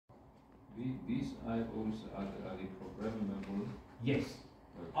These IOs are they programmable? Yes.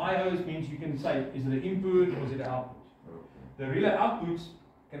 Okay. IOs means you can say, is it an input or is it an output? Okay. The relay outputs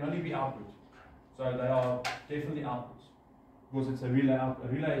can only be output. So they are definitely outputs. Because it's a relay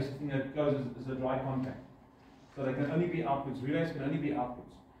output. A relay is something that closes, is a dry contact. So they can only be outputs. Relays can only be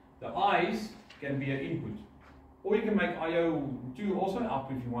outputs. The I's can be an input. Or you can make IO2 also an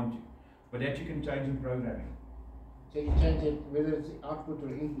output if you want to. But that you can change in programming. So you change it whether it's output or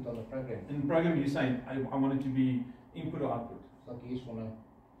input on the program. In programming, you say, I want it to be input or output. It's like yes or no.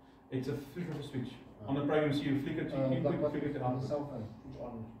 It's a flick of a switch. On the program, so you flick it to input, you flick it to on the output. cell phone, switch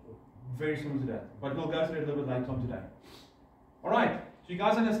on. Very similar to that. But we'll go through it a little bit later on today. Alright, so you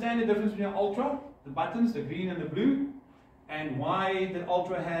guys understand the difference between Ultra, the buttons, the green and the blue, and why the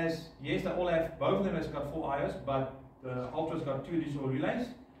Ultra has, yes, they all have, both of them has got 4 IOs, but the Ultra's got 2 digital relays.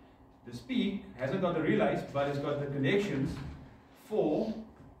 The Speak hasn't got the relays, but it's got the connections for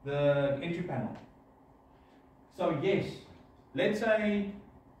the entry panel. So yes, let's say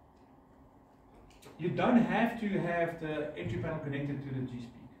you don't have to have the entry panel connected to the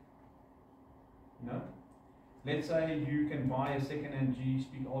G-Speak. You know? Let's say you can buy a second-hand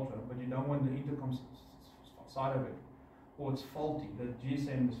G-Speak Ultra, but you don't want the intercom side of it, or it's faulty, the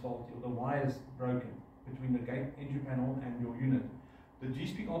GSM is faulty, or the wire is broken between the gate entry panel and your unit. The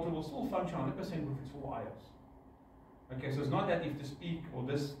G-Speak Ultra will still function 100% with its 4 IOs. Okay, so it's not that if the Speak or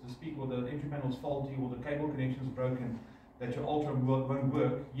the Speak or the entry panel is faulty or the cable connection is broken, that your Ultra won't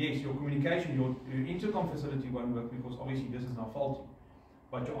work. Yes, your communication, your intercom facility won't work because obviously this is not faulty.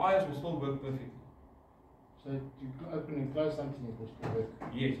 But your IOs will still work perfectly. So to open and close something, it will still work.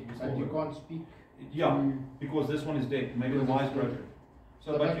 Yes, it will still But work. you can't speak. Yeah, because this one is dead. Maybe the wire is broken.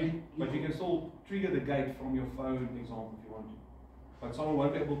 So, but you can still trigger the gate from your phone, example, if you want to. But someone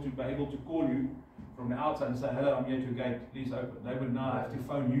won't be able to call you from the outside and say, hello, I'm here at your gate, please open. They would now have to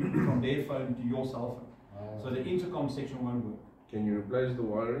phone you from their phone to your cell phone. So the intercom section won't work. Can you replace the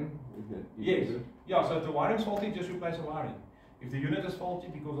wiring? Yes. Yeah, so if the wiring is faulty, just replace the wiring. If the unit is faulty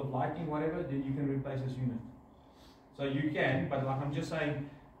because of lighting, whatever, then you can replace this unit. So you can, but like I'm just saying,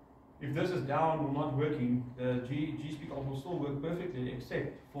 if this is down or not working, the G-Speak will still work perfectly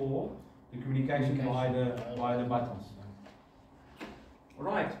except for the communication via the buttons.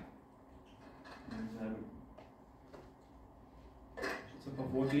 Alright. Sip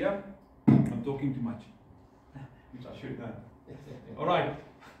of water here. I'm talking too much, which I should know. Alright.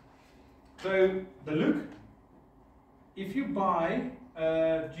 So the look, if you buy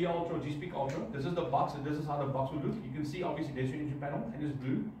a G Ultra or G-Speak Ultra, this is the box, and this is how the box will look. You can see obviously there's your engine panel and it's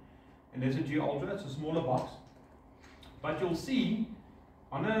blue. And there's a G Ultra, it's a smaller box. But you'll see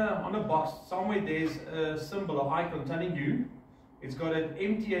on a box somewhere there's a symbol, an icon telling you it's got an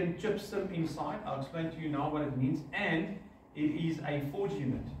MTN chip SIM inside. I'll explain to you now what it means. And it is a 4G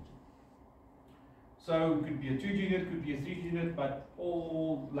unit. So it could be a 2G unit, could be a 3G unit, but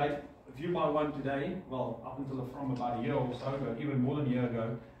all, like, if you buy one today, well, up until from about a year or so ago, even more than a year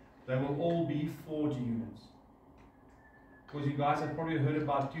ago, they will all be 4G units. Because you guys have probably heard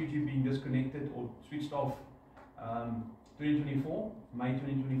about 2G being disconnected or switched off 2024, May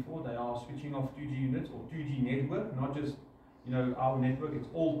 2024, they are switching off 2G units or 2G network, not just our network, it's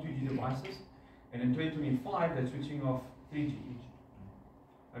all 2G devices. And in 2025, they're switching off 3G.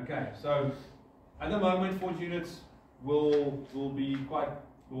 Okay, so at the moment, 4G units will still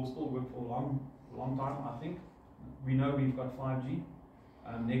work for a long time, I think. We know we've got 5G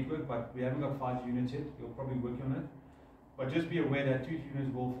network, but we haven't got 5G units yet. We'll probably work on it. But just be aware that 2G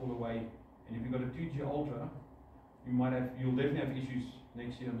units will fall away. And if you've got a 2G Ultra, you'll definitely have issues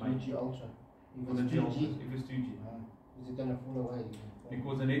next year. 2G Ultra. If it's 2G. If it's 2G. Is it going to fall away?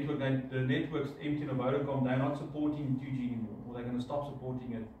 Because the networks, MTN or Vodacom, they're not supporting 2G anymore, or they're going to stop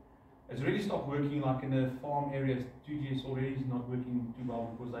supporting it. It's already stopped working, like in the farm areas. 2G is already not working too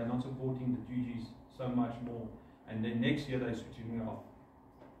well because they're not supporting the 2Gs so much more. And then next year they're switching it off.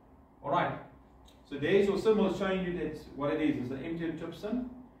 Alright, so there's your symbol showing you that's what it is. It's the MTN chip SIM,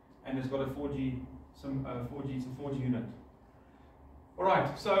 and it's got a 4G SIM, 4G, it's a 4G unit.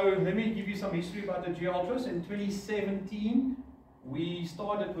 Alright, so let me give you some history about the G Ultras. In 2017, we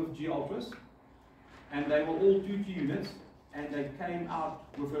started with G Ultras, and they were all 2G units, and they came out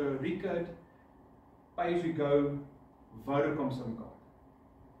with a recode pay-as-you-go Vodacom SIM card.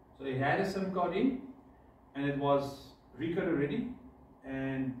 So it had a SIM card in, and it was recode already,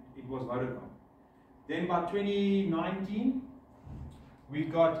 and it was Vodacom. Then by 2019, we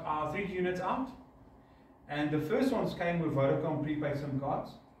got our 3G units out, and the first ones came with Vodacom prepaid SIM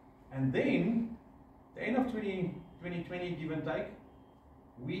cards. And then, the end of 2020, give and take,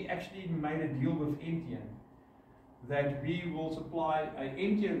 we actually made a deal with MTN that we will supply an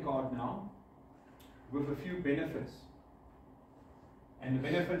MTN card now with a few benefits. And the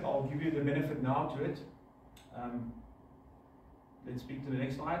benefit, I'll give you the benefit now to it. Let's speak to the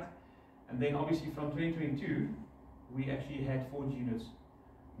next slide. And then obviously from 2022, we actually had 4G units.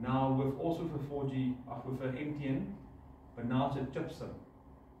 Now with also for 4G, with an MTN, but now it's a chip SIM.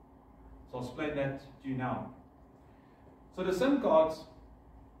 So I'll explain that to you now. So the SIM cards,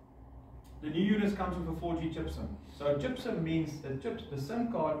 the new units comes with a 4G chip SIM. So chip SIM means the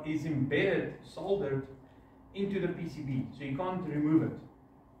SIM card is embedded, soldered into the PCB, so you can't remove it.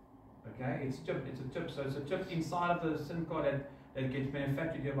 Okay, it's a chip, so it's a chip inside of the SIM card that gets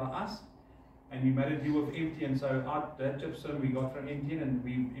manufactured here by us, and we made a deal with MTN, so that chip SIM we got from MTN and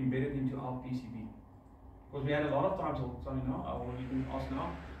we embedded into our PCB. Because we had a lot of times, or you can ask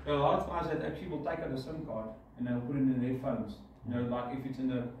now, there are a lot of times that actually will take out a SIM card and they'll put it in their phones, you know, like if it's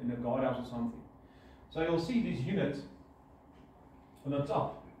in a guardhouse or something. So you'll see these units on the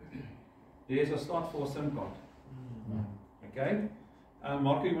top. There's a slot for a SIM card. Okay,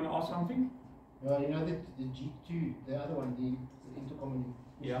 Marco, you want to ask something? Well, you know that the G2, the other one, the intercom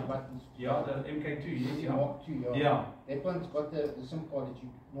buttons. Yeah, the MK2, yes, yeah. Mark 2, yeah. Yeah. That one's got the SIM card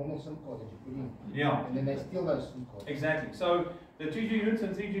normal SIM card that you put in. Yeah. And then they steal those SIM cards. Exactly. So the 2G units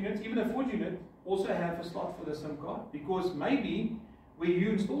and 3G units, even the 4G unit, also have a slot for the SIM card, because maybe where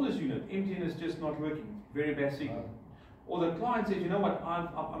you install this unit, MTN is just not working, very bad signal. Or the client says, you know what,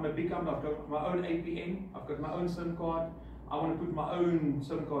 I'm a big company, I've got my own APN, I've got my own SIM card, I want to put my own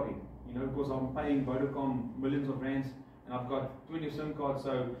SIM card in, you know, because I'm paying Vodacom millions of rands, and I've got 20 SIM cards,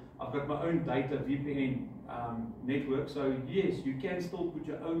 so I've got my own data VPN network. So yes, you can still put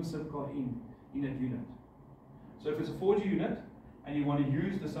your own SIM card in that unit. So if it's a 4G unit and you want to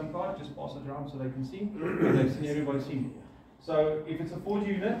use the SIM card, just pass it around so they can see. Everybody see. So if it's a 4G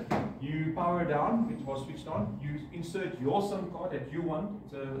unit, you power it down, it was switched on, you insert your SIM card that you want,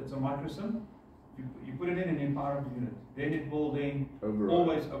 it's a micro SIM, you put it in and then power the unit. Then it will then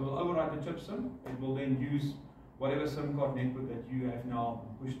override the chip SIM, it will then use whatever SIM card network that you have now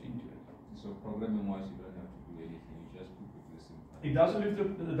pushed into it. So programming wise, you don't have to do anything, you just put the SIM card.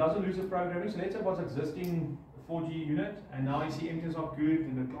 It doesn't lose the programming. So let's say it was existing 4G unit, and now you see MTN's not good,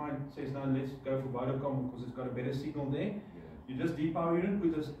 and the client says, no, let's go for Vodacom because it's got a better signal there. You just depower unit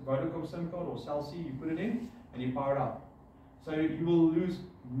with this Vodacom SIM card or Cell C, you put it in and you power it up. So you will lose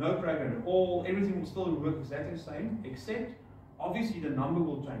no programming. Everything will still work exactly the same, except obviously the number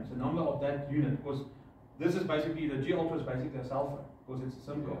will change, the number of that unit, because this is basically, the G Ultra is basically a cell phone, because it's a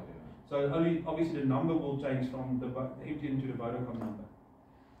SIM card. So obviously the number will change from the MTN to the Vodacom number.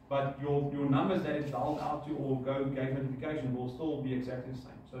 But your numbers that it's dialed out to or gave notification will still be exactly the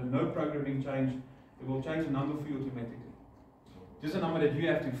same. So no programming change, it will change the number for you automatically. Just a number that you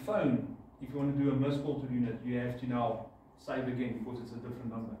have to phone if you want to do a missed call to the unit, you have to now save again because it's a different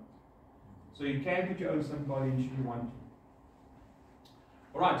number. So you can put your own SIM card in should you want to.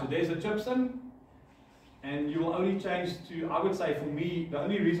 Alright, so there's a chip SIM, and you will only change to, I would say for me, the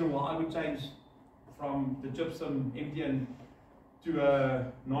only reason why I would change from the chip SIM MTN to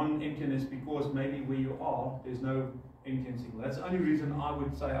a non-MTN is because maybe where you are, there's no MTN signal. That's the only reason I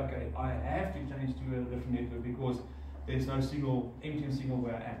would say, okay, I have to change to a different network because there's no signal, MTN signal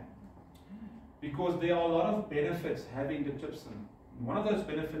where I am. Because there are a lot of benefits having the chip SIM. One of those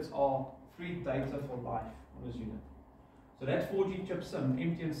benefits are free data for life on this unit. So that 4G chip SIM,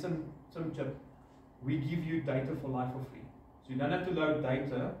 MTN SIM chip, we give you data for life for free. So you don't have to load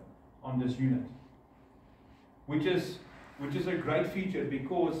data on this unit, which is a great feature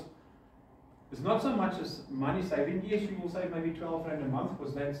because it's not so much as money saving. Yes, you will save maybe 12 rand a month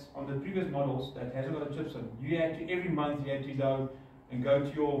because that's on the previous models that hasn't got a chip SIM. You had to, every month you had to go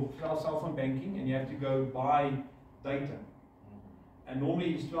to your cell phone banking and you have to go buy data. And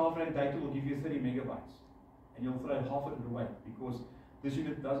normally this 12 rand data will give you 30 megabytes. And you'll throw half of it away because this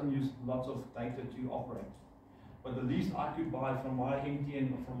unit doesn't use lots of data to operate. But the least I could buy from my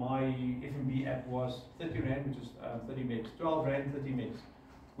MTN or from my FNB app was 30 rand, which is 30 megs. 12 rand, 30 megs,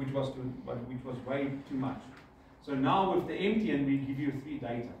 which was way too much. So now with the MTN, we give you free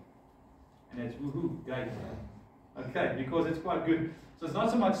data, and that's woohoo, data. Okay, because it's quite good. So it's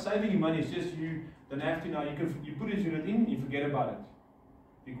not so much saving you money; it's just you don't have to now. You put this unit in, you forget about it,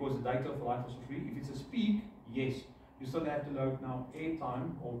 because the data for life is for free. If it's a speak, yes, you still have to load now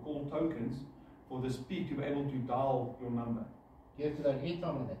airtime or call tokens for the speak to be able to dial your number. You have to load airtime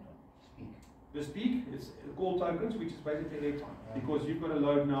on that one. Speak. The speak is call tokens, which is basically airtime, because you've got to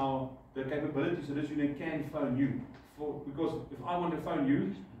load now the capability so this unit can phone you. Because if I want to phone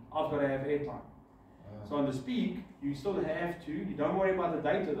you, I've got to have airtime. So on the speak, you still have to. You don't worry about the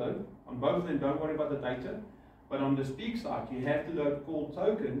data though. On both of them, don't worry about the data. But on the speak side, you have to load call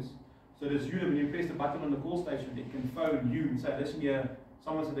tokens. So this unit, when you press the button on the call station, it can phone you and say, listen here,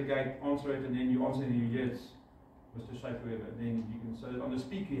 someone's at the gate, answer it, and then you answer and you hear it's Mr. Shape, whoever. Then you can, so on the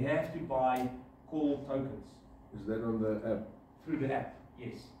speak, you have to buy call tokens. Is that on the app? Through the app,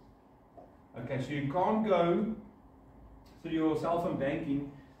 yes. Okay, so you can't go through your cell phone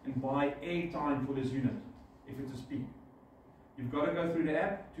banking and buy airtime for this unit if it's a speak. You've got to go through the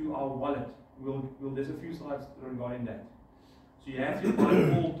app to our wallet. There's a few slides regarding that. So you have to buy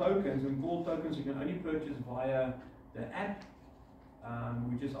call tokens, and call tokens you can only purchase via the app,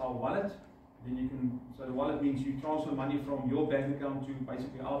 which is our wallet. Then you can, so the wallet means you transfer money from your bank account to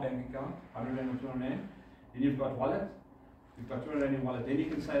basically our bank account, 100 Rand or 200 Rand. Then you've got wallet, you've got 200 Rand in wallet. Then you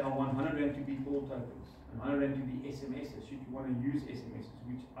can say, I want 100 Rand to be call tokens, and 100 Rand to be SMSs, should you want to use SMSs,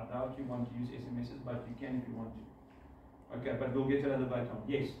 which I doubt you want to use SMSs, but you can if you want to. Okay, but we'll get to that later on.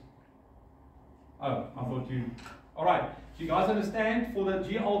 Yes? Oh, I thought you... Alright, so you guys understand, for the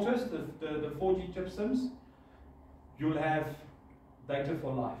G Ultras, the 4G chip SIMs, you'll have data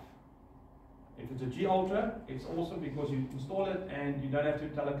for life. If it's a G Ultra, it's awesome because you install it and you don't have to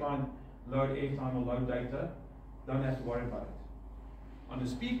tell a client load airtime or load data. Don't have to worry about it. On the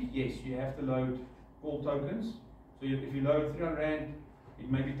speak, yes, you have to load call tokens. So if you load 300 Rand,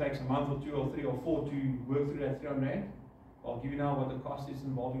 it maybe takes a month or 2 or 3 or 4 to work through that 300 Rand. I'll give you now what the cost is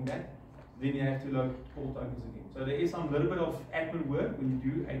involving that. Then you have to load call tokens again. So there is some little bit of admin work when you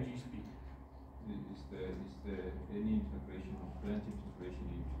do a G speak. Is there any integration or planned integration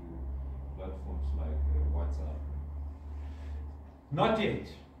into platforms like WhatsApp? Not yet.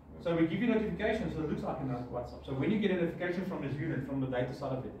 So we give you notifications, so it looks like a WhatsApp. So when you get a notification from this unit, from the data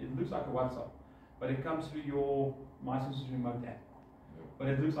side of it, it looks like a WhatsApp. But it comes through your MySenses Remote app. But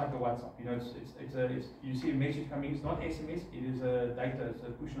it looks like a WhatsApp. You know, you see a message coming. It's not SMS. It is a data. It's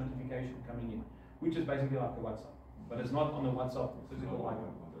a push notification coming in, which is basically like a WhatsApp. But it's not on the WhatsApp physical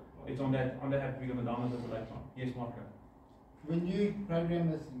icon. It's on that app. We're going to download it later on. Yes, Marco. When you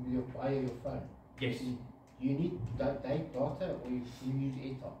program this via your phone, yes. Do you need data or you use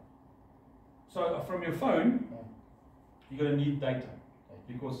airtime? So from your phone, you're going to need data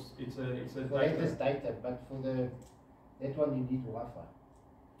because it's a for data. That is data, but for that one you need Wi-Fi.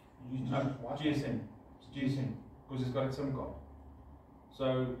 GSM. It's GSM because it's got a SIM card.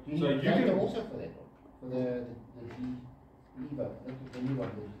 So you so need you data can also for that one, for the Evo, the new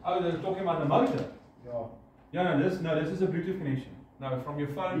one. Oh, they're talking about the motor. Yeah. No, this is a Bluetooth connection. No, from your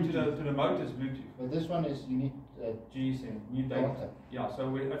phone to the motor is Bluetooth. But this one is you need GSM, new data. Yeah.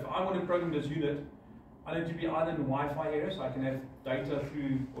 So if I want to program this unit, I need to be either in the Wi-Fi area, so I can have data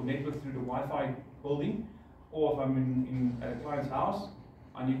through or network through the Wi-Fi building, or if I'm in a client's house,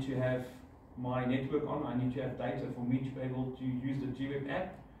 I need to have my network on. I need to have data for me to be able to use the GWeb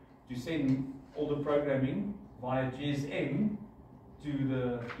app to send all the programming via GSM to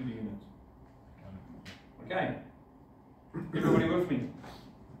the unit. Okay. Everybody with me?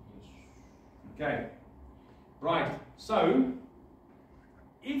 Okay. Right. So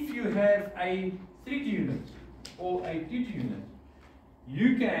if you have a 3G unit or a 2G unit,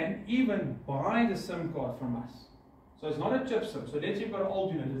 you can even buy the SIM card from us. So it's not a chip SIM. So let's say you've got an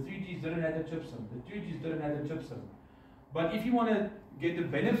old unit, the 3Gs didn't have a chip SIM, the 2Gs didn't have a chip SIM. But if you want to get the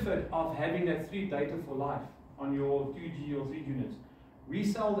benefit of having that 3 data for life on your 2G or 3G units, we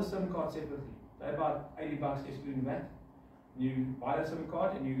sell the SIM card separately. They're about $80 excluding that. You buy the SIM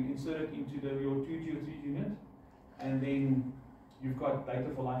card and you insert it into your 2G or 3G unit, and then you've got data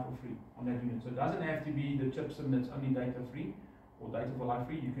for life for free on that unit. So it doesn't have to be the chip SIM that's only data free or data for life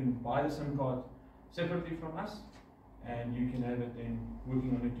free. You can buy the SIM card separately from us, and you can have it then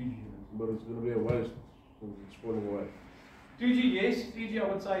working on a 2G unit. But it's going to be a waste since it's falling away. 2G, yes. 3G, I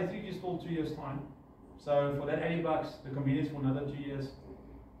would say 3G is still 2 years' time. So for that $80, the convenience for another 2 years,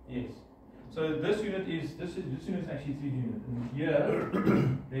 yes. So this unit is actually 3G unit. And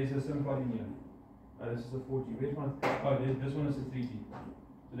here, there's a SIM card in here. This is a 4G. Where's my? Oh, this one is a 3G.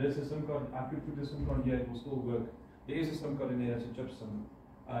 So there's a SIM card. I could put the SIM card here. It will still work. There is a SIM card in there. It's a chip SIM.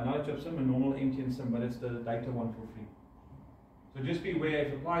 Not a chip SIM, a normal MTN SIM, but it's the data one for free. So just be aware,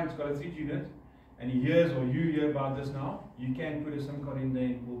 if a client's got a 3G unit and he hears or you hear about this now, you can put a SIM card in there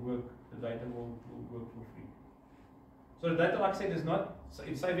and it will work. The data will work for free. So the data, like I said, is not,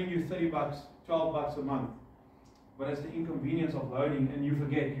 it's saving you $30, $12 a month. But it's the inconvenience of loading and you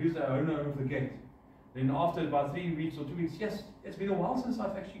forget, use the owner and forget. Then after about 3 weeks or 2 weeks, yes, it's been a while since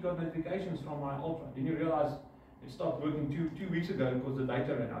I've actually got notifications from my Ultra. Then you realize it stopped working two weeks ago because the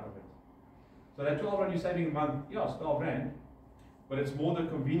data ran out of it. So that 12 Rand you're saving a month, yeah, it's 12 Rand, but it's more the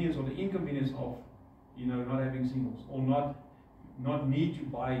convenience or the inconvenience of, not having signals or not need to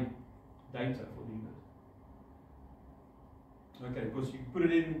buy data for the unit. Okay, because you put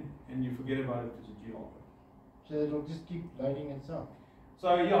it in and you forget about it if it's a G Ultra. So it'll just keep loading itself.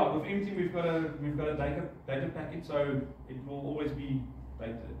 So yeah, with empty we've got a data packet, so it will always be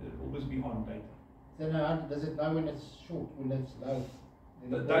data. It will always be on data. So now, how does it know when it's short, when it's low?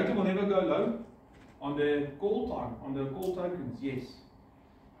 The data will never go low. On the call time, on the call tokens, yes.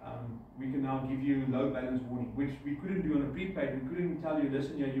 We can now give you low balance warning, which we couldn't do on a prepaid. We couldn't tell you,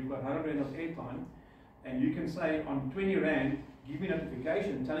 listen here, you've got 100 Rand of airtime, and you can say on 20 Rand, give me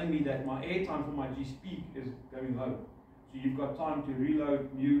notification telling me that my airtime for my G-Speak is going low. So you've got time to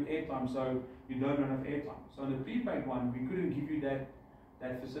reload new airtime so you don't run out of airtime. So on the prepaid one, we couldn't give you that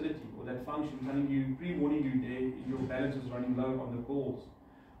facility or that function telling you, pre-warning you there, your balance is running low on the calls.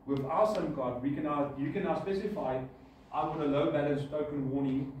 With our SIM card, you can now specify, I want a low balance token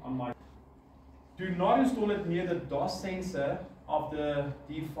warning on my. Do not install it near the DOS sensor of the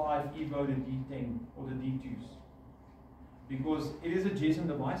D5, Evo, the D10 or the D2s. Because it is a GSM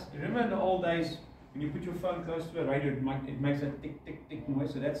device. Remember in the old days, when you put your phone close to a radio, it makes a tick, tick, tick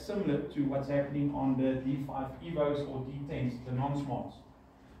noise. So that's similar to what's happening on the D5 Evos or D10s, the non-smarts.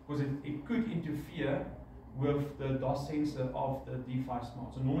 Because it could interfere with the DOS sensor of the D5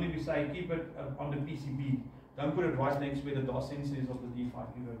 smart. So normally we say keep it on the PCB. Don't put it right next to where the DOS sensor is of the D5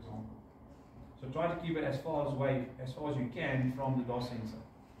 Evo example. So try to keep it as far as you can from the DOS sensor.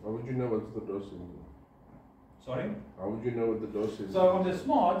 How would you know what's the DOS sensor? Sorry? How would you know what the DOS sensor is? So on the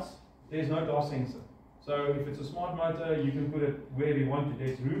smarts, there's no DOS sensor. So if it's a smart motor, you can put it wherever you want to.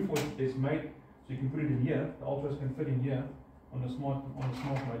 There's room for it. There's made so you can put it in here. The Ultras can fit in here on the smart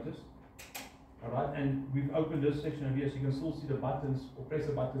motors. Alright, and we've opened this section over here so you can still see the buttons or press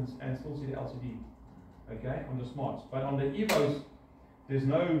the buttons and still see the LCD. Okay, on the smarts. But on the Evos, there's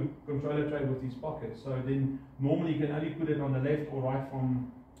no controller tray with these pockets. So then normally you can only put it on the left or right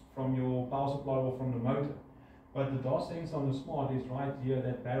from your power supply or from the motor. But the DOS sensor on the smart is right here,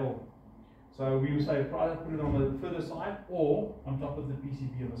 that barrel. So we would say either put it on the further side or on top of the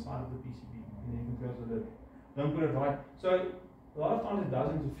PCB, on the side of the PCB. And then you can close the lid. Don't put it right. So a lot of times it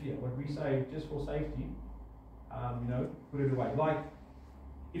does interfere. What we say, just for safety, put it away. Like,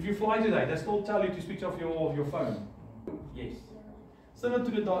 if you fly today, they still tell you to switch off your phone. Yes. Similar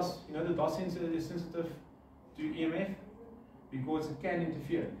to the DOS, the DOS sensor is sensitive to EMF because it can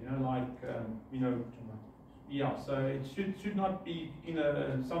interfere. Yeah. So it should not be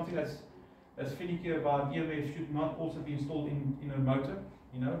something that's finicky about EMF should not also be installed in a motor.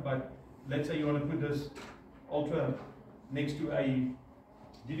 But let's say you want to put this Ultra next to a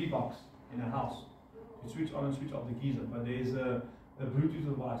DV box in a house. You switch on and switch off the geyser, but there's a Bluetooth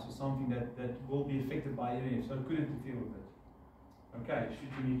device or something that will be affected by EMF, so it could interfere with it. Okay,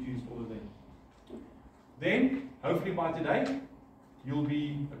 should you need to install it then, hopefully by today, you'll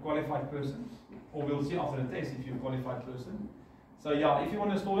be a qualified person, or we'll see after the test if you're a qualified person. So yeah, if you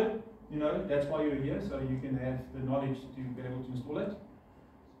want to install it, that's why you're here, so you can have the knowledge to be able to install it.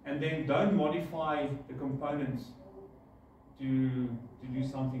 And then don't modify the components to do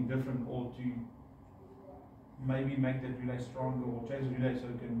something different or to maybe make that relay stronger or change the relay so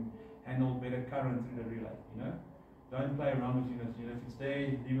it can handle better current through the relay, Don't play around with units, if it's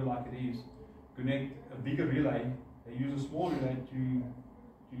there, leave it like it is. Connect a bigger relay, they use a small relay to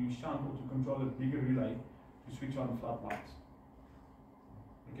shunt or to control a bigger relay to switch on floodlights.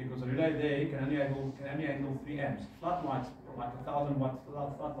 Okay, because the relay there can only handle 3 amps. Floodlights, like 1,000 watt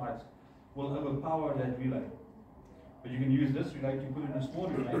floodlights, will overpower that relay. But you can use this relay to put in a small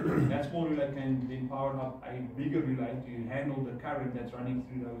relay. That small relay can then power up a bigger relay to handle the current that's running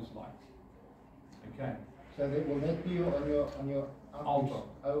through those lights. Okay. So will that be on your Ultra.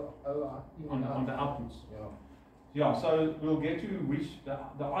 On the outputs. Yeah. Yeah. So we'll get to which the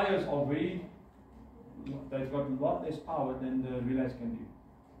IOs are they've got a lot less power than the relays can do.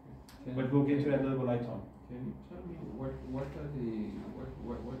 But we'll get to that a little bit later on. Can you tell me what are the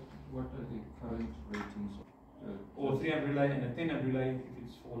current ratings of or 3 amp relay and a 10 amp relay if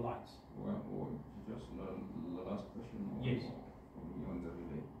it's for lights. Or just the last question yes. from me on the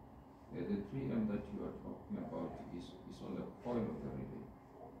relay. The 3 amp that you are talking about is on the coil of the relay.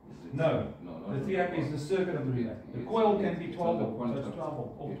 No, the 3 amp is the circuit of the relay. The coil can be 12 volt, so it's 12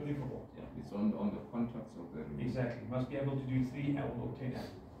 volt or 24 volt. Yeah. It's on the contacts of the relay. Exactly. Must be able to do 3 amp or 10 amp.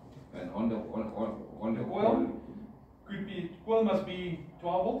 And on the coil must be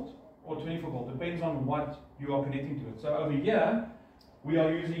 12 volt or 24 volt, depends on what you are connecting to it. So over here, we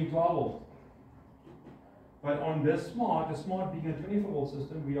are using 12 volt. But on this the smart being a 24 volt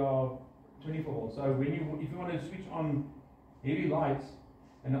system, we are 24 volt. So if you want to switch on heavy lights,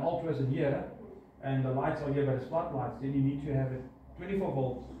 and the Ultras are here, and the lights are here, but it's floodlights, then you need to have a 24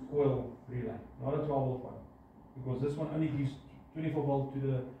 volt coil relay, not a 12 volt one. Because this one only gives 24 volt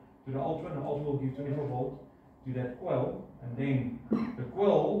to the ultra, and the ultra will give 24 volt to that coil, and then the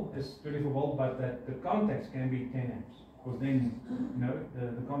coil is 24 volt, but that the contacts can be 10 amps, because then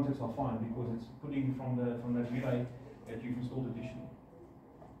the contacts are fine because it's putting from that relay that you've installed additionally.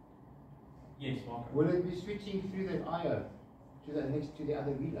 Yes, Marco. Will it be switching through the IO to the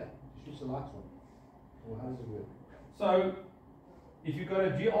other relay to switch the lights on? Or how does it work? So if you've got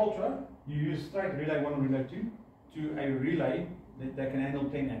a G Ultra, you use straight relay 1 or relay 2 to a relay that can handle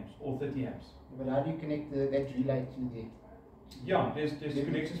 10 amps or 30 amps. But how do you connect that relay to the... Yeah, there's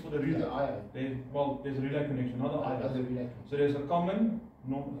connections for the relay. To the IO. There's a relay connection, not the IO. Other relay. So there's a common,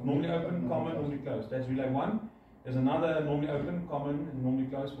 normally open, common, normally closed. That's relay 1. There's another normally open, common, and normally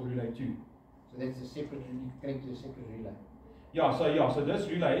closed for relay 2. So that's a separate, you connect to a separate relay. So this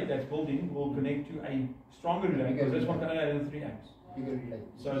relay that's building will connect to a stronger relay, because this one can only handle 3 amps. Bigger relay.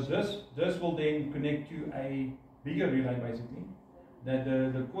 So this will then connect to a bigger relay basically. That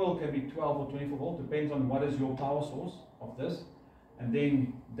the coil can be 12 or 24 volt, depends on what is your power source of this. And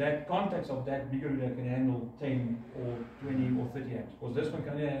then that contacts of that bigger relay can handle 10 or 20 or 30 amps, because this one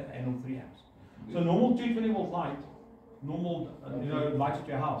can only handle 3 amps. So normal 220 volt light, normal lights at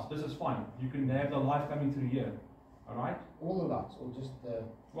your house, this is fine. You can have the light coming through here. Alright? All the lights, or just the...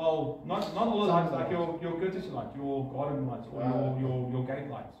 Well, not all the lights, like your courtesy light, your garden lights, or your gate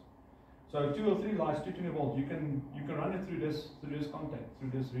lights. So 2 or 3 lights, 220 volt, you can run it through this contact, through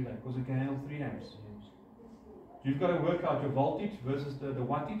this relay, because it can handle 3 amps. You've got to work out your voltage versus the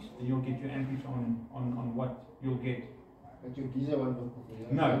wattage, then you'll get your amperage on what you'll get. But your geyser won't work with you.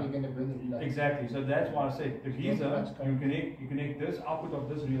 No. You're going to burn the relay. Exactly. So that's why I said the geyser, you connect this output of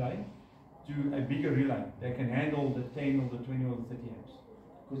this relay to a bigger relay that can handle the 10 or the 20 or the 30 amps.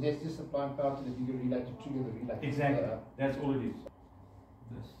 Because that's just supplying power to the bigger relay to trigger the relay. Exactly. That's all it is.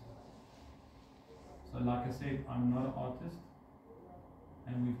 This. So like I said, I'm not an artist,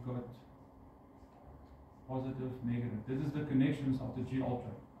 and we've got positive, negative. This is the connections of the G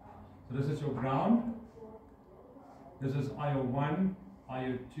Ultra. So this is your ground. This is IO1,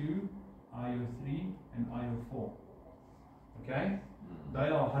 IO2, IO3, and IO4. Okay? They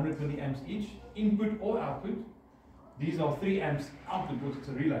are 120 amps each, input or output. These are 3 amps output because it's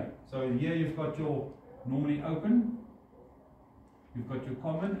a relay. So here you've got your normally open, you've got your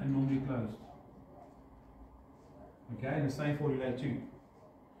common, and normally closed. Okay, and the same for relay 2.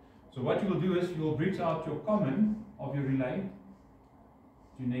 So what you will do is you will bridge out your common of your relay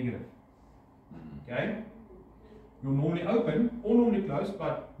to negative. Okay? You're normally open or normally closed,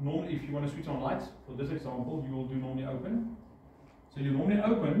 but normally if you want to switch on lights, for this example, you will do normally open. So your normally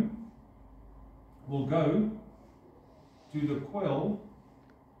open will go to the coil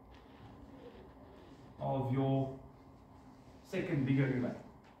of your second bigger relay.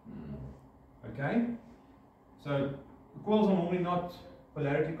 Okay? So the coils are normally not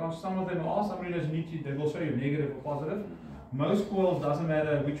polarity constant. Some of them are, some relays they will show you negative or positive. Most coils, doesn't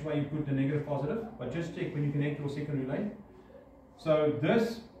matter which way you put the negative positive, but just check when you connect your second relay. So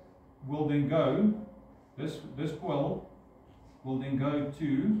this will then go, this coil will then go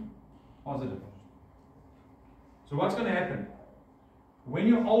to positive. So what's going to happen? When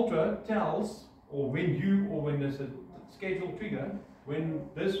your ultra tells, or when there's a scheduled trigger, when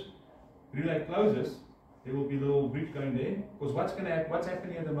this relay closes, there will be a little bridge going there, because what's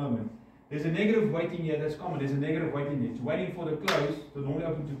happening at the moment? There's a negative waiting here, that's common, there's a negative waiting there. It's waiting for the close, the normally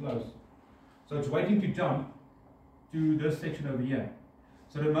open to close. So it's waiting to jump to this section over here.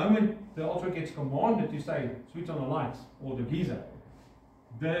 So the moment the ultra gets commanded to say, switch on the lights, or the geyser,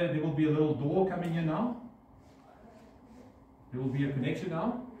 there will be a little door coming here now. There will be a connection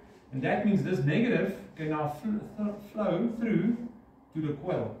now. And that means this negative can now flow through to the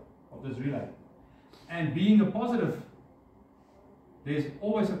coil of this relay. And being a positive, there's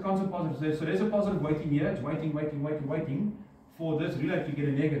always a constant positive there. So there's a positive waiting here. It's waiting for this relay to get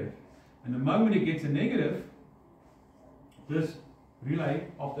a negative. And the moment it gets a negative, this relay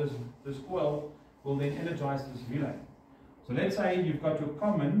of this coil will then energize this relay. So let's say you've got your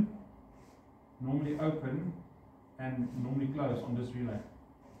common normally open and normally closed on this relay.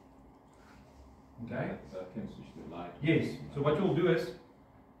 Okay? That can switch the light. Yes. So what you'll do is,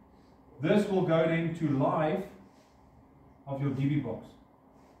 this will go then to live of your DB box.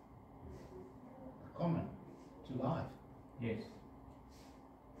 Common to live. Yes.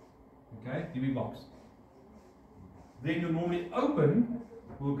 Okay, DB box. Then your normally open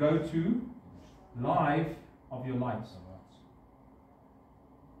will go to live of your lights.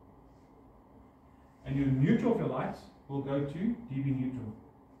 And your neutral of your lights will go to DB neutral.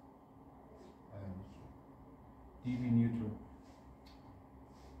 DB neutral.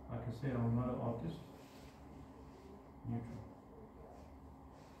 Like I said, I'm not an artist. Neutral.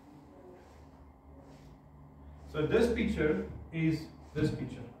 So this picture is this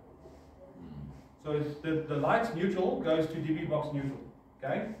picture. So the light's neutral goes to DB box neutral.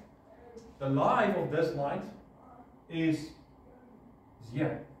 Okay? The live of this light is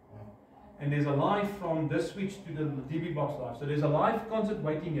here. And there's a live from this switch to the DB box live. So there's a live constant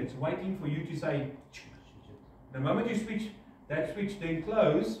waiting here. It's waiting for you to say, the moment you switch, that switch then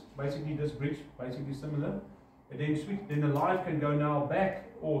close, basically this bridge, basically similar, and then switch, then the live can go now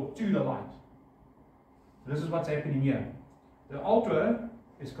back or to the light. So this is what's happening here. The ultra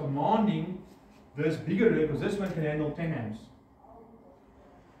is commanding this bigger relay because this one can handle 10 amps.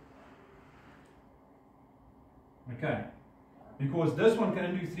 Okay. Because this one can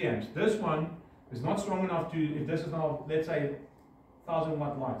only do 3 amps. This one is not strong enough to, if this is now, let's say, 1000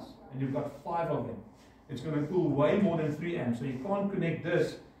 watt lights, and you've got 5 of them, it's going to pull way more than 3 amps. So you can't connect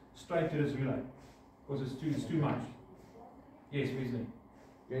this straight to this relay because it's too much. Yes, Wesley.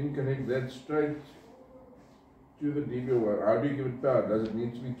 Can you connect that straight to the DB wire? How do you give it power? Does it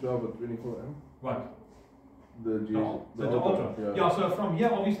need to be 12 or 24 amp? What? The Ultra. Yeah, so from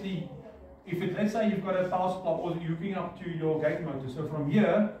here, obviously, if it, let's say you've got a power supply or you're hooking up to your gate motor, so from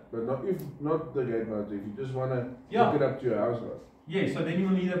here. But not the gate motor, if you just want to hook it up to your house light. Yeah, so then you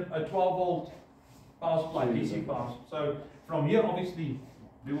will need a 12 volt power supply, DC power. So from here, obviously,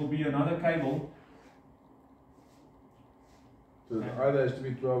 there will be another cable. So it either has to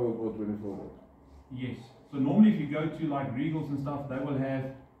be 12 volt or 24 volt. Yes. So normally if you go to like Regals and stuff, they will have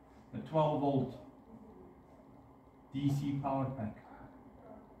a 12 volt DC power pack.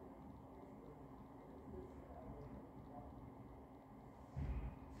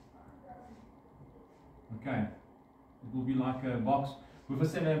 Okay. It will be like a box with a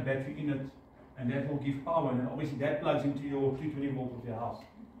 7 amp battery in it, and that will give power, and obviously that plugs into your 220 volt of your house.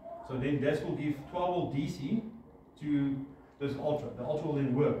 So then this will give 12 volt DC to this Ultra. The Ultra will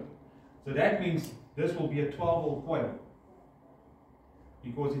then work. So that means this will be a 12 volt coil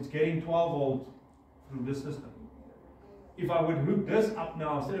because it's getting 12 volt through this system. If I would hook this up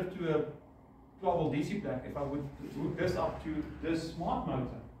now, instead of to a 12 volt DC pack, if I would hook this up to this smart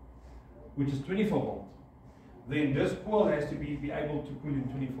motor, which is 24 volt, then this coil has to be able to pull in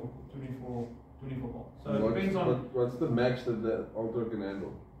 24 volts. So it depends on what's the max that the Ultra can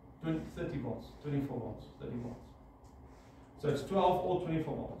handle? 30 volts, 24 volts, 30 volts. So it's 12 or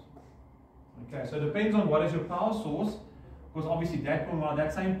 24 volts. Okay, so it depends on what is your power source, because obviously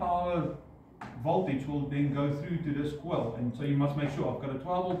that same power voltage will then go through to this coil, and so you must make sure I've got a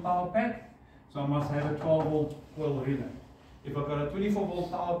 12 volt power pack, so I must have a 12 volt coil relay. If I've got a 24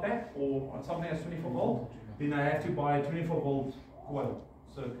 volt power pack or something that's 24 volt, then I have to buy a 24 volt coil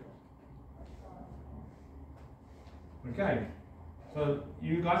circuit. Okay, so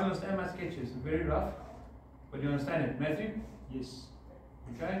you guys understand my sketches? It's very rough, but you understand it. Matthew? Yes.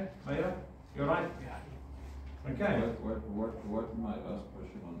 Okay, Maya? You're right? Yeah. Okay. What my last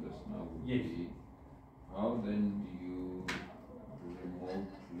question on this now would Yes. be, how then do you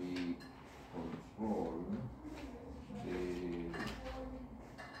remotely control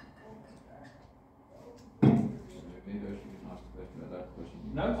maybe I shouldn't ask that question.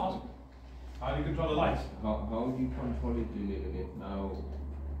 No, ask. How do you control the lights? How do you control it now?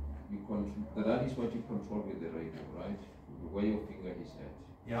 That is what you control with the radio, right? Where your finger is at.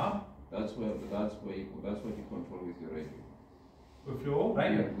 Yeah. That's what you control with your radio. With your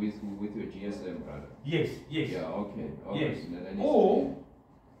radio? Yeah, with your GSM, brother. Yes, yes. Yeah, okay. Yes. Then Or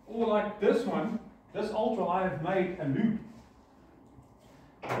like this one, this Ultra, I have made a loop.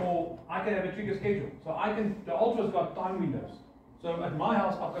 Or I can have a trigger schedule. So the Ultra's got time windows. So at my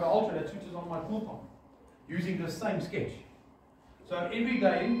house, I've got an Ultra that switches on my pool pump using the same sketch. So every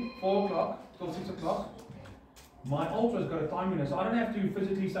day, 4 o'clock till 6 o'clock, my Ultra's got a time window. So I don't have to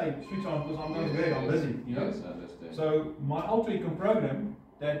physically say switch on because I'm going to bed, I'm busy. You know? Yes, I understand. So my Ultra, you can program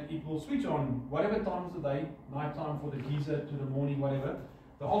that it will switch on whatever time of the day, night time for the geyser to the morning, whatever.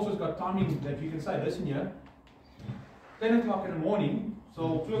 The Ultra's got timing that you can say, listen here, 10 o'clock in the morning,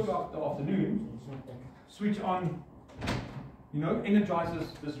 so 2 o'clock in the afternoon, switch on,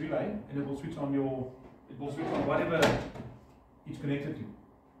 energizes this relay, and it will switch on whatever it's connected to.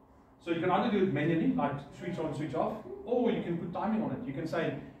 So you can either do it manually, like switch on, switch off, or you can put timing on it. You can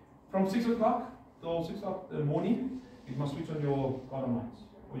say, from 6 o'clock till 6 o'clock in the morning, it must switch on your garden lights,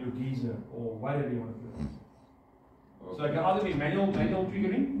 or your geyser, or whatever you want to put it. Okay. So it can either be manual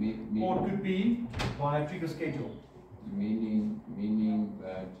triggering, or it could be by a trigger schedule. Meaning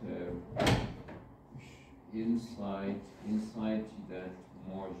that inside that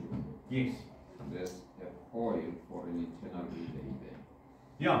module, Yes. there's a coil for an internal relay there.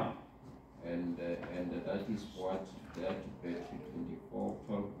 Yeah. And that is what that battery 12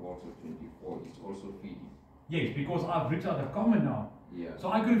 volts or 24 is also feeding. Yes, because I've reached out a common now. Yeah.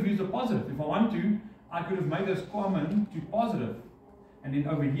 So I could have used a positive. If I want to, I could have made this common to positive. And then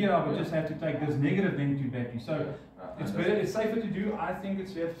over here, I would just have to take this negative then to battery. So it's better, it's safer to do, I think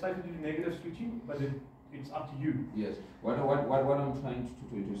it's safer to do negative switching, but it's up to you. Yes. What I'm trying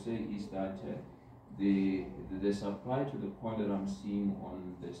to say is that the supply to the coil that I'm seeing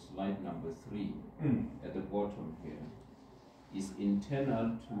on the slide number 3 at the bottom here is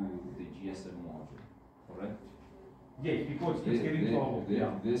internal to the GSM module, correct? Yes, because it's getting 12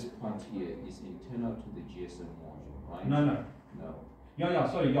 volt. This part here is internal to the GSM module, right? No.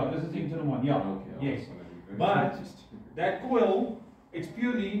 Sorry, this is the internal one, Okay. Yes. But that coil, it's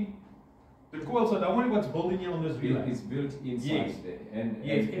purely the coil, so don't worry what's built in here on this relay. It's built inside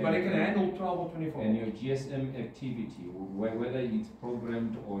there. But it can handle 12 or 24. And your GSM activity, whether it's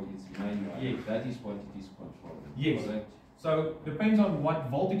programmed or it's manual, that is what it is controlling. Yes. Correct? So depends on what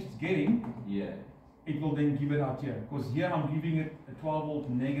voltage it's getting. Yeah. It will then give it out here. Because here I'm giving it a 12 volt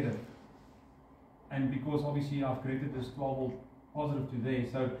negative. And because obviously I've created this 12 volt positive to there.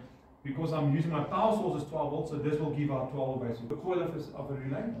 So because I'm using my power source as 12 volts, so this will give out 12 volt basically. The coil of a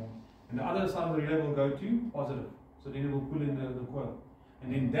relay. And the other side of the relay will go to positive. So then it will pull in the coil.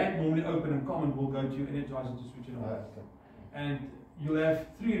 And then that normally open and common will go to energizer to switch it on. Okay. And you'll have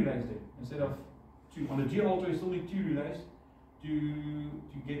 3 relays there instead of 2. On the G Ultra you still need 2 relays to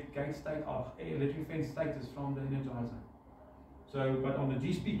get gate state of electric fence status from the energizer. So, but on the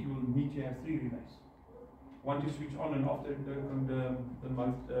G Speak you will need to have 3 relays. One to switch on and off the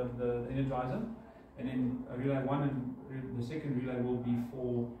energizer, and then a relay 1 and the second relay will be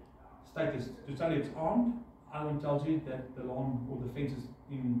for status. To tell you it's armed, alarm tells you that the alarm or the fence is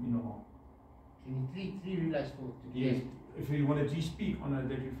in alarm. So you need three relays to Yes. If you want a G Speak on an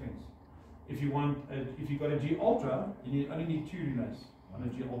electric fence. If you got a G Ultra, you only need 2 relays on a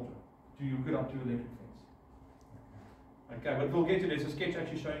G Ultra to hook it up to electric fence. Okay, but we'll get to this. There's a sketch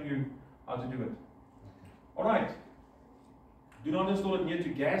actually showing you how to do it. Alright. Do not install it near to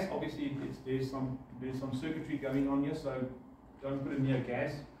gas. Obviously there's some circuitry going on here, so don't put it near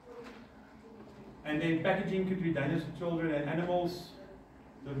gas. And then packaging could be dangerous to children and animals.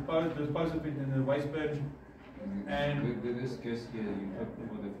 Dispose of it in the waste bin. And with this gas here, you talked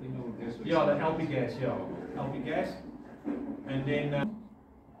about the phenol gas. the LP gas, LP gas. And then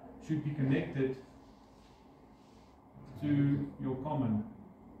should be connected to your common.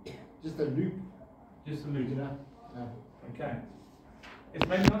 Just a loop. Just a loop. You know? Okay. It's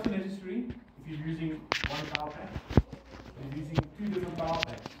maybe not so necessary if you're using one power pack. If you're using 2 different power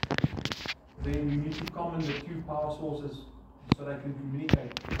packs, then you need to common the 2 power sources so they can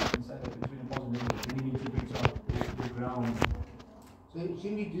communicate and say that between the positive and negative. Then you need to reach out the ground. So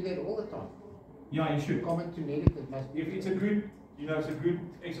shouldn't you do that all the time? Yeah, you should. Common to negative must be. If it's a good, it's a good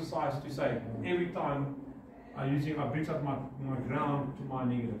exercise to say every time I bring up my ground to my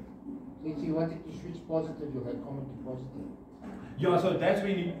negative. Let's say you wanted to switch positive, you'll have common to positive. Yeah, so that's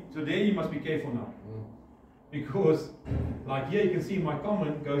when there you must be careful now. Because, like here you can see my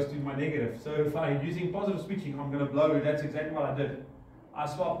common goes to my negative. So if I'm using positive switching, I'm going to blow it. That's exactly what I did. I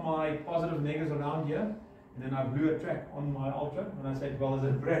swapped my positive and negatives around here, and then I blew a track on my Ultra, and I said, well, is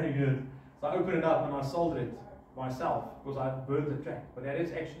it brand new unit? So I opened it up and I soldered it myself because I burned the track. But that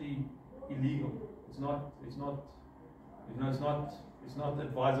is actually illegal. It's not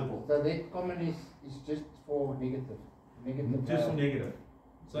advisable. So that common is just for negative. Just for negative.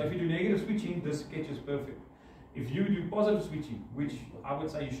 So if you do negative switching, this sketch is perfect. If you do positive switching, which I would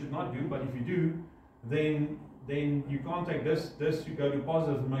say you should not do, but if you do, then you can't take this, you go to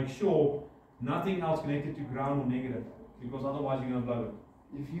positive and make sure nothing else connected to ground or negative, because otherwise you're going to blow it.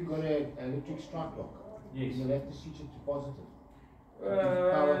 If you got an electric strike lock, yes, you'll have to switch it to positive.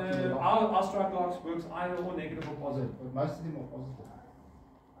 Our strike locks works either or negative or positive. But most of them are positive.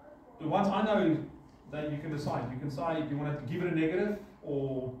 The ones I know that you can decide. You can decide if you want to give it a negative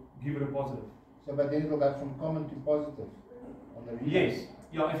or give it a positive. So, but then it will go from common to positive on the relay. Yes.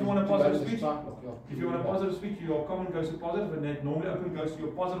 Yeah, if you want a positive switch, if you want a positive switch, your common goes to positive, and that normally open goes to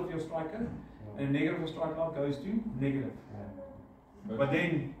your positive of your striker, and negative of your strike lock goes to negative. But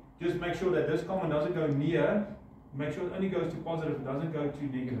then just make sure that this common doesn't go near. Make sure it only goes to positive, it doesn't go to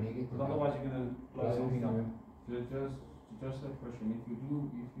negative. Because otherwise you're going to blow something up. Just a question. If you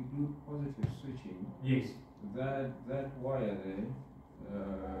do positive switching, yes, that wire there,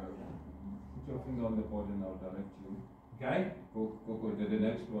 put your finger on the board and I'll direct you. Okay. Go to the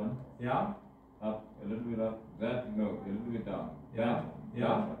next one. Yeah. Up, a little bit up. A little bit down. Yeah.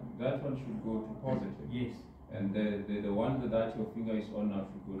 That one should go to positive. Yes. And the one that your finger is on now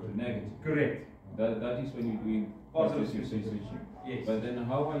should go to negative. Correct. That is when you're doing positive switching. Yes. But then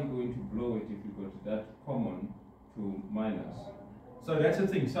how are you going to blow it if you go to that common to minus? So that's the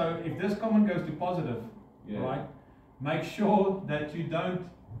thing. So if this common goes to positive, Yeah. right, make sure that you don't,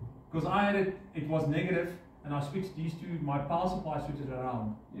 because I had it was negative, and I switched these two, my power supply switches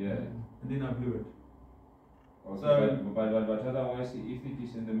around, Yeah. and then I blew it. Okay, So- but otherwise, if it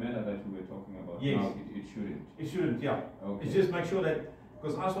is in the manner that we were talking about Yes. now, it shouldn't. It shouldn't, yeah. Okay. It's just make sure that,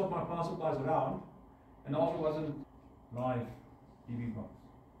 because I swapped my power supplies around, and also wasn't live DB box.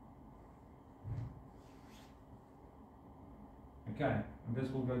 Okay, and this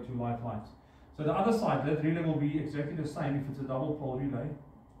will go to live lights. So the other side, that relay will be exactly the same if it's a double pole relay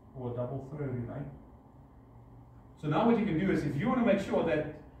or a double throw relay. So now what you can do is, if you want to make sure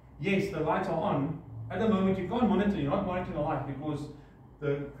that, yes, the lights are on, at the moment you can't monitor, you're not monitoring the light because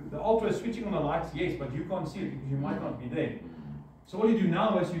the ultra is switching on the lights, yes, but you can't see it because you might not be there. So what you do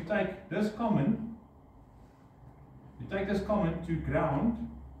now is you take this common to ground,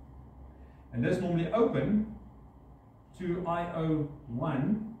 and this normally open to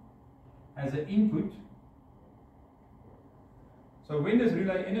IO1 as an input. So when this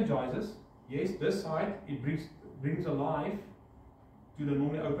relay energizes, yes, this side it brings alive to the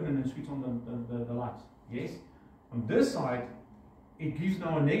normally open and then switch on the lights. Yes. On this side, it gives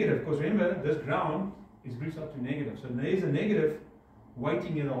now a negative, because remember this ground is briefed up to negative. So there is a negative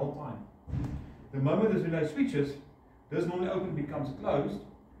waiting here the whole time. The moment this relay switches, this normally open becomes closed,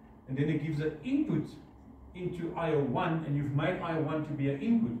 and then it gives an input into IO1, and you've made IO1 to be an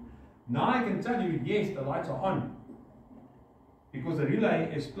input. Now I can tell you, yes, the lights are on, because the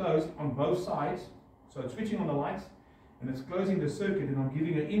relay is closed on both sides, so it's switching on the lights, and it's closing the circuit, and I'm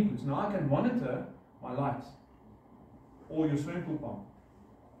giving an input. So now I can monitor my lights, or your swimming pool pump.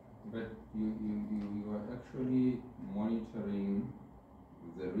 But you are actually monitoring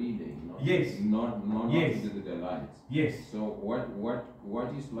the relay, not Yes. not Yes. the lights. Yes. So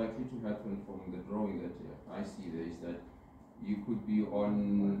what is likely to happen from the drawing that I see there is that you could be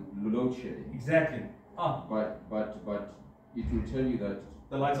on load shedding, Exactly. but it will tell you that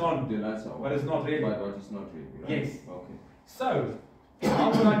The lights on. the lights are on. But it's not really. But it's not really, right? Yes. Okay. So, how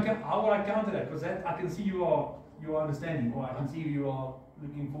would I counter that? Because I can see you are understanding, or I can see you are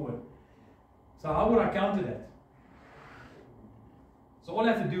looking forward. So how would I counter that? So all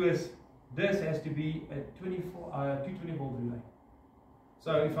I have to do is, this has to be a 220 volt relay.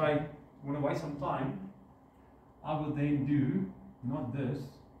 So if I want to waste some time, I will then do not this.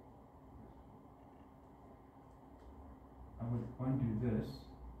 I won't do this.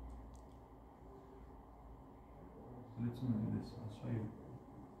 So let's not do this. I'll show you.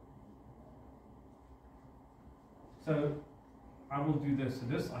 So I will do this. So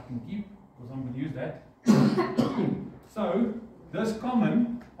this I can keep because I'm going to use that. So this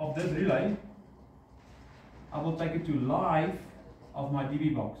common of this relay, I will take it to live of my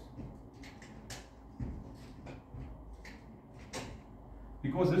DB box.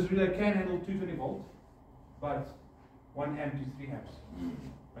 Because this relay can handle 220 volt, but 1 amp to 3 amps.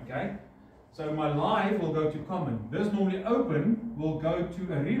 Okay? So my live will go to common. This normally open will go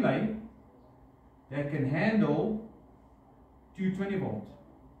to a relay that can handle 220 volt.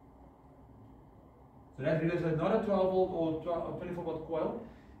 So that relay is not a 12 volt or 24 volt coil,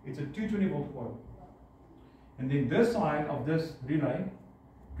 it's a 220 volt coil. And then this side of this relay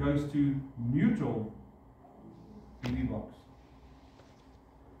goes to neutral DB box.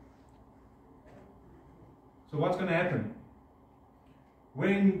 So what's going to happen?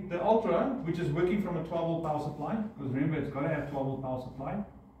 When the Ultra, which is working from a 12 volt power supply, because remember it's got to have 12 volt power supply.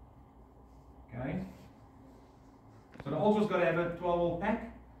 Okay. So the Ultra's got to have a 12 volt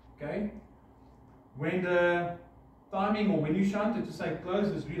pack. Okay. When the timing, or when you shunt it to say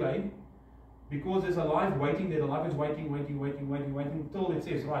close this relay, because there's a live waiting there, the live is waiting until it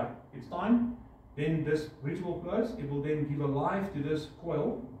says right, it's time. Then this bridge will close. It will then give a live to this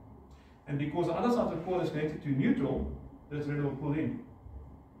coil. And because the other side of the coil is connected to neutral, this relay will pull in.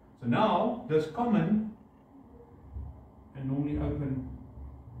 So now, this common and normally open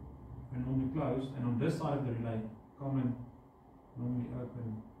and normally close, and on this side of the relay, common, normally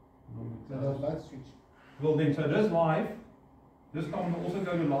open, normally So close. those lights switch. Well then, so this live, this common will also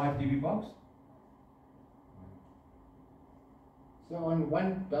go to live DB box. So on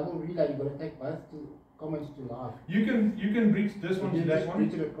one double relay, you've got to take both commons to live. You can bridge this one to You that just one.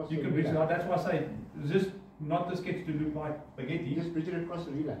 bridge it across You the can bridge it relay. out. That's why I say, this not the sketch to look like You spaghetti. just bridge it across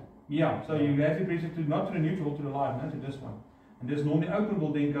the relay. Yeah, so you have to bridge it to not to the neutral, to the live, not to this one. And this normally open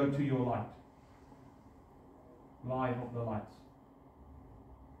will then go to your light. Live of the lights.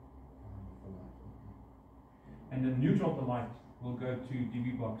 And the neutral of the light will go to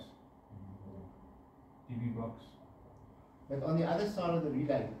DB box. DB box. But on the other side of the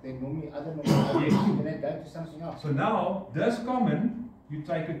relay, there normally other normal Yes. Can it go to something else? So now, this common, you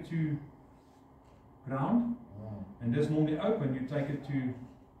take it to ground, Oh. and this normally open, you take it to.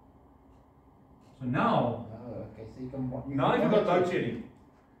 So now, Oh, okay. So you can. now if you've got monitor load shedding,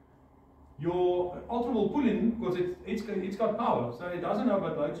 your ultra will pull in because it's got power, so it doesn't know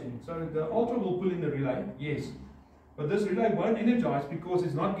about load shedding. So the ultra will pull in the relay, yes, but this relay won't energize because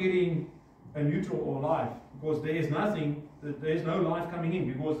it's not getting a neutral or live, because there is nothing, there is no live coming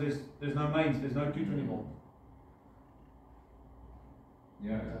in because there's no mains, there's no 220 volt.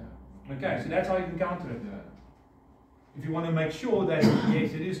 Yeah. Okay, so that's how you can counter it. Yeah. If you want to make sure that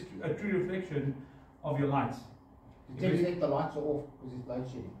yes, it is a true reflection of your lights. to tell you that the lights are off because it's load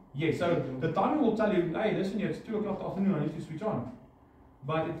shedding. Yes, so the timer will tell you, hey, listen, it's 2 o'clock in the afternoon, I need to switch on.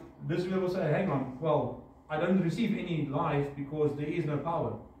 But this will say, hang on, well, I don't receive any live because there is no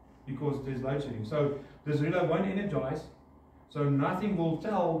power, because there's load shedding. So this relay won't energize, so nothing will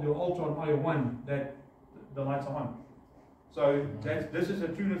tell your Ultra on IO1 that the lights are on. So this is a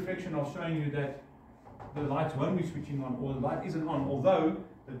true reflection of showing you that the lights won't be switching on, or the light isn't on, although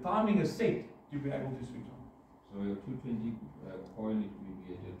the timing is set to be able to switch on. So your 220 coil, it will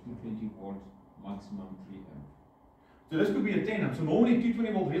be at your 220 volt maximum 3 amp. So this could be a 10 amp. So normally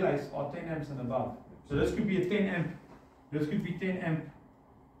 220 volt relays are 10 amps and above. So this could be a 10 amp. This could be 10 amp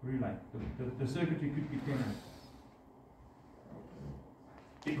relay. The circuitry could be 10 amp.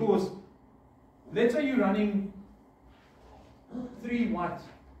 Because let's say you're running 3 watt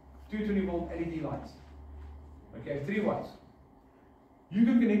 220 volt LED lights. Okay, 3 watts. You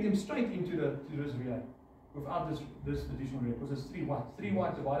can connect them straight into this relay without this additional relay, because it's 3 watts. 3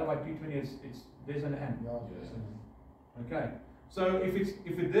 watts divided by 220 it's less than an amp. Yeah. Okay. So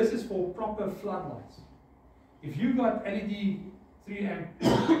if this is for proper floodlights, if you got LED 3 amp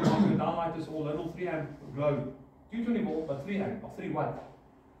downlighters or little 3 amp glow, 220 volt but 3 amp or 3 watt,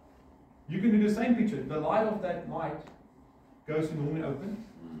 you can do the same picture. The light of that light goes to normally open.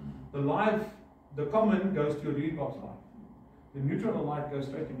 The common goes to your lead box light. The neutral light goes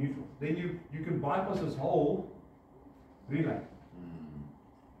straight to neutral. Then you can bypass this whole relay.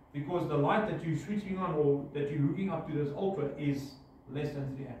 Because the light that you're switching on or that you're hooking up to this Ultra is less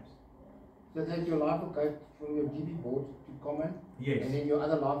than 3 amps. So that your light will go from your DB board to common, Yes. and then your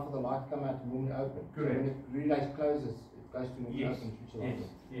other light for the light come out to normally open. Correct. So when it relays closes, it goes to normally Yes. open, switch the light Yes.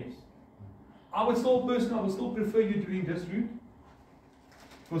 on. Yes. I would still prefer you doing this route.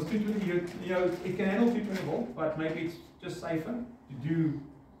 Because 220, you know, it can handle 220 volt, but maybe it's just safer to do.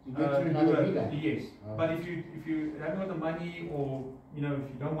 You go to another relay. Yes, Oh. but if you haven't got the money, or you know, if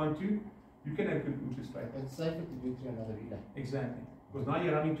you don't want to, you can have good route straight. It's safer to do through another relay. Exactly, because now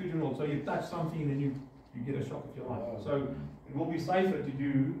you're running 220 volt, so you touch something and then you get a shock if you like. Oh. So it will be safer to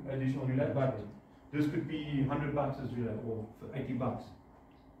do additional relay, but this could be $100 as relay or for $80.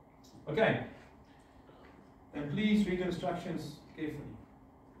 Okay, and please read the instructions carefully.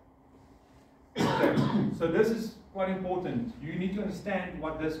 Okay. So this is quite important. You need to understand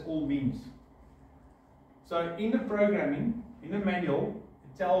what this all means. So in the programming, in the manual,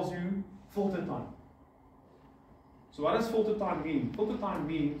 it tells you filter time. So what does filter time mean? Filter time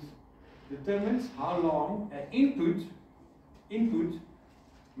means determines how long an input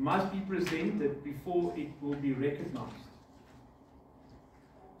must be presented before it will be recognized.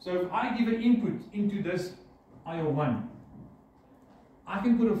 So if I give an input into this IO1, I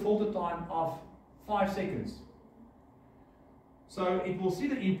can put a filter time of 5 seconds. So it will see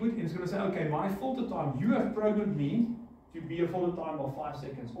the input and it's going to say, okay, my filter time, you have programmed me to be a filter time of 5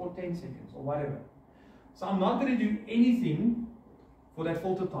 seconds or 10 seconds or whatever. So I'm not going to do anything for that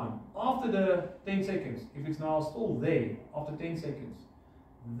filter time. After the 10 seconds, if it's now still there, after 10 seconds,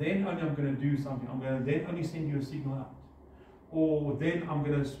 then only I'm going to do something. I'm going to then only send you a signal out. Or then I'm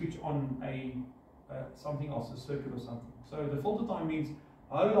going to switch on something else, a circuit or something. So the filter time means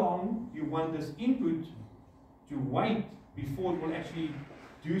how long you want this input to wait before it will actually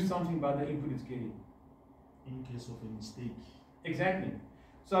do something about the input it's getting. In case of a mistake. Exactly.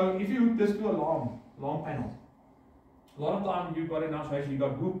 So if you hook this to alarm panel, a lot of time you've got an annunciation, you've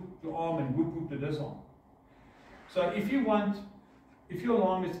got whoop to arm and whoop to disarm. So if your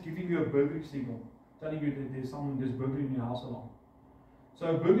alarm is giving you a burglary signal, telling you that there's burglary in your house alarm.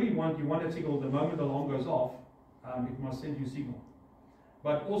 So burglary, you want that signal the moment the alarm goes off, it must send you a signal.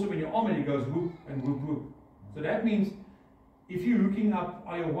 But also when your arm it goes whoop and whoop whoop. So that means if you're hooking up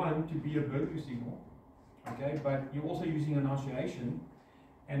IO1 to be a burglary signal, okay, but you're also using annunciation,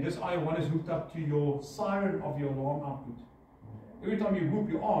 and this IO1 is hooked up to your siren of your alarm output. Every time you whoop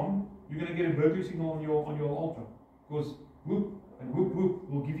your arm, you're going to get a burglary signal on your Ultra, because whoop and whoop whoop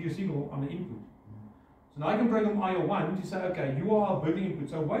will give you a signal on the input. So now I can program IO1 to say, okay, you are a burglar input,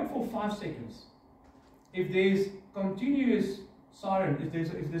 so wait for 5 seconds. If there's continuous siren,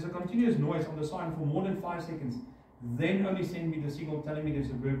 if there's a continuous noise on the siren for more than 5 seconds, then only send me the signal telling me there's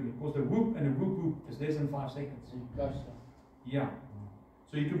a burglary. Because the whoop and the whoop whoop is less than 5 seconds. Yeah.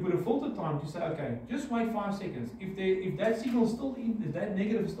 So you can put a filter time to say, okay, just wait 5 seconds. If that signal is still in, if that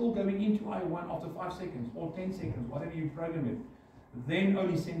negative is still going into IO1 after 5 seconds or 10 seconds, whatever you program it, then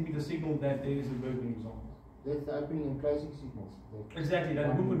only send me the signal that there is a burglary example. That's the opening and closing signals. Exactly,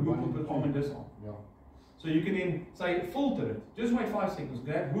 that whoop and whoop with on and this on. Yeah. So you can then say filter it. Just wait 5 seconds.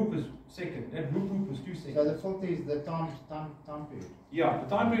 That whoop is second. That whoop whoop is 2 seconds. So the filter is the time period. Yeah, the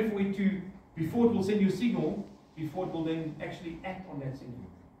time period for it to, before it will send you a signal, before it will then actually act on that signal.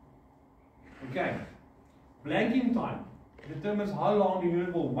 Okay. Blanking time determines how long the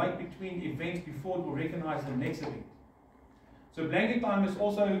unit will wait between events before it will recognize the next event. So blanking time is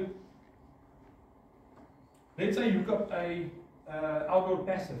also, let's say you've got a outdoor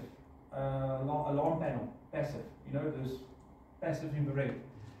passive alarm panel, passive, you know, this passive infrared.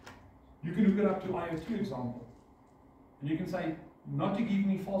 You can hook it up to IO2 example. And you can say, not to give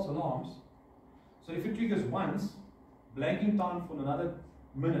me false alarms. So if it triggers once, blanking time for another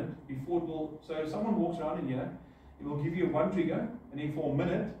minute before it will, so if someone walks around in here, it will give you one trigger, and then for a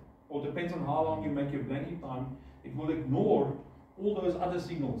minute, or depends on how long you make your blanking time, it will ignore all those other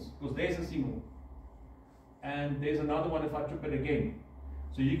signals, because there's a signal. And there's another one if I trip it again.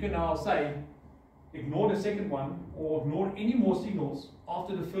 So you can now say, ignore the second one, or ignore any more signals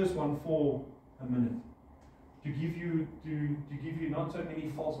after the first one for a minute. To give you not so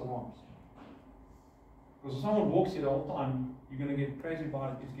many false alarms. Because if someone walks here the whole time, you're going to get crazy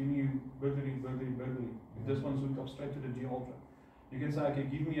about it. It's giving you burglary, burglary, burglary. If this one's hooked up straight to the G Ultra, you can say, okay,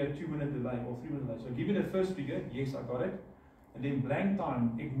 give me a 2-minute delay or 3-minute delay. So give me the first trigger, yes, I got it. And then blank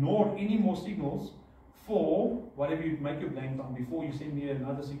time, ignore any more signals for whatever you make your blank time before you send me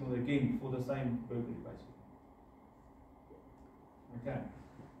another signal again for the same burglary, basically. Okay.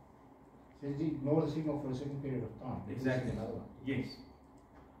 So you ignore the signal for a certain period of time. Exactly. Another one. Yes.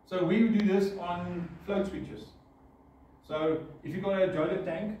 So we would do this on float switches. So if you've got a Jola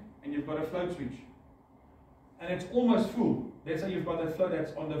tank and you've got a float switch, and it's almost full. Let's say you've got a float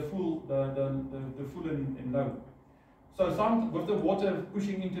that's on the full, the full and low. So with the water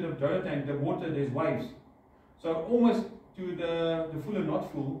pushing into the Jola tank, the water, there's waves. So almost to the full and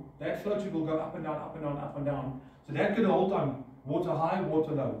not full, that float switch will go up and down, up and down, up and down. So that could the whole time, water high,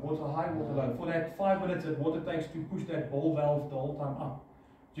 water low, water high, water low. For that 5 minutes that water takes to push that ball valve the whole time up.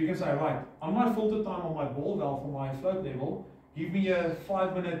 So you can say, right, on my filter time on my ball valve for my float level, give me a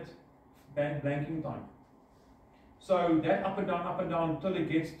 5-minute blanking time. So that up and down until it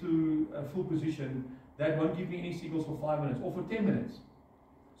gets to a full position, that won't give me any signals for 5 minutes or for 10 minutes.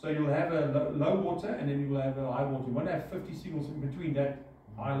 So you'll have a low water and then you will have a high water. You won't have 50 signals in between that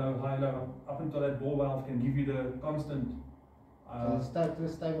high, low, up until that ball valve can give you the constant. So it's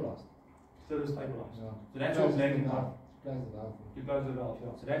stabilized. Still stabilized. Yeah. So that's your blanking time. Close the valve. To close the valve,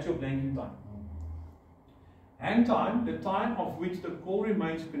 yeah. So that's your blanking time. Hang time, the time of which the call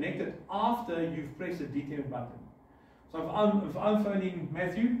remains connected after you've pressed the DTM button. So if I'm phoning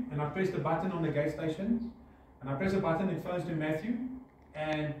Matthew and I press the button on the gate station, and I press the button, it phones to Matthew,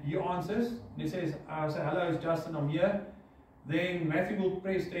 and he answers, and he says, I say, hello, it's Justin, I'm here. Then Matthew will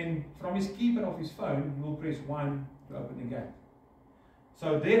press, then from his keypad of his phone, he will press 1 to open the gate.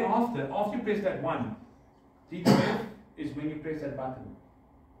 So thereafter, after you press that 1, DTM is when you press that button.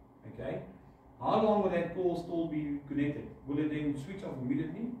 Okay? How long will that call still be connected? Will it then switch off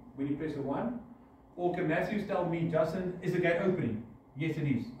immediately when you press the 1? Or can Matthew tell me, Justin, is the gate opening? Yes, it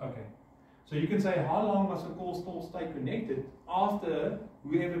is. Okay. So you can say, how long must the call still stay connected after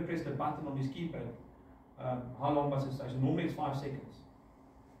whoever pressed the button on his keypad? How long must it stay? So normally it's 5 seconds.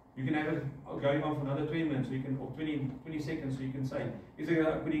 You can have it going on for another 20 minutes, so you can, or 20 seconds, so you can say, is the gate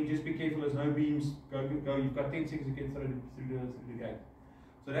opening? Just be careful, there's no beams. Go. You've got 10 seconds to get through the gate.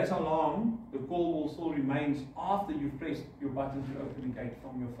 So that's how long the call will still remains after you've pressed your button to open the gate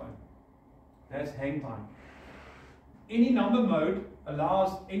from your phone. That's hang time. Any number mode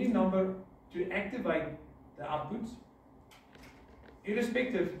allows any number to activate the outputs,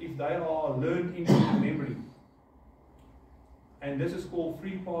 irrespective if they are learned into the memory. And this is called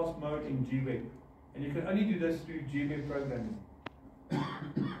free pass mode in GWeb. And you can only do this through GWeb programming.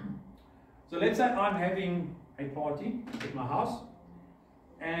 So let's say I'm having a party at my house,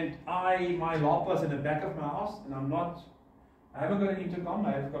 and my LARPA is in the back of my house, and I haven't got an intercom,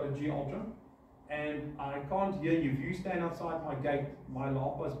 I have got a G Ultra, and I can't hear you. If you stand outside my gate, my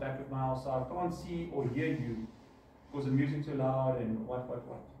LARPA is back of my house, so I can't see or hear you because the music's too loud and what.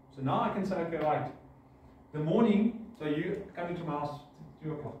 So now I can say, okay, right, The morning, so you come into my house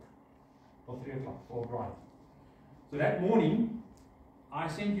 2 o'clock or 3 o'clock for a bride. So that morning, I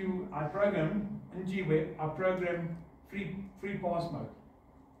program in G-Web, I program free pass mode.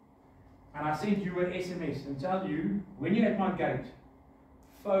 And I send you an SMS and tell you, when you're at my gate,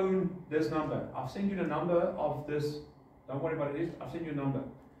 phone this number. I've sent you the number of this, don't worry about it, I've sent you a number.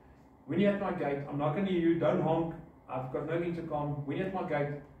 When you're at my gate, I'm not going to hear you, don't honk, I've got no intercom. When you're at my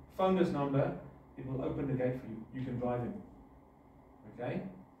gate, phone this number, it will open the gate for you. You can drive in. Okay?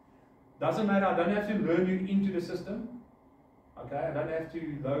 Doesn't matter, I don't have to learn you into the system. Okay, I don't have to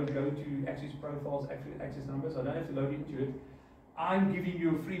go to access profiles, access numbers, I don't have to load into it. I'm giving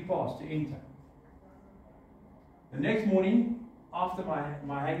you a free pass to enter. The next morning, after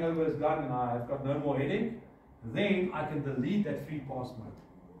my hangover is done and I've got no more headache, then I can delete that free pass mode.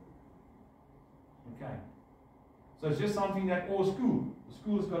 Okay. So it's just something that, or school. The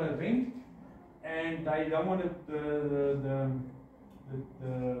school's got an event and they don't want the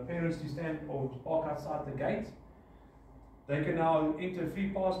parents to stand or park outside the gate. They can now enter free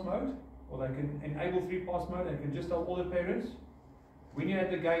pass mode, or they can enable free pass mode and can just tell all the parents, when you're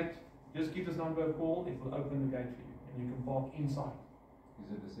at the gate, just give this number a call, it will open the gate for you and you can park inside.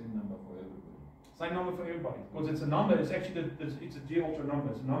 Is it the same number for everybody? Same number for everybody, because it's a number, it's actually it's a G Ultra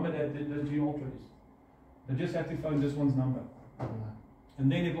number, it's a number that the G Ultra is. They just have to phone this one's number.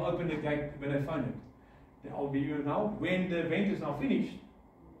 And then it will open the gate when they phone it. Then I'll be you now. When the event is now finished,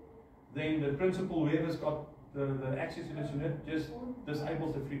 then the principal, whoever's got the access to this unit, just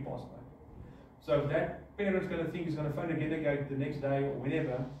disables the free pass mode. So if that parent's going to think he's going to phone again the gate the next day or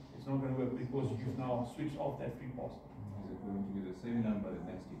whenever, it's not going to work because you've now switched off that free pass mode. Is it going to be the same number the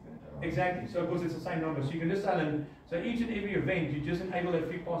next event? Exactly, so because it's the same number. So you can just tell them, so each and every event, you just enable that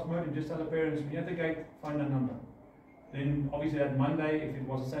free pass mode and just tell the parents, when you're at the gate, find that number. Then obviously that Monday, if it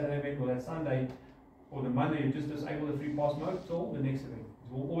was a Saturday event, or that Sunday, or the Monday, you just disable the free pass mode till the next event.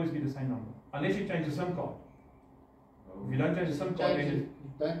 It will always be the same number, unless you change the SIM card. If you don't change the SIM card, then You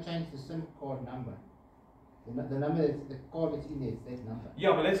don't change the SIM card number. The number, the card that's in there is that number.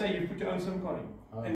 yeah, but let's say you put your own SIM card in. Oh.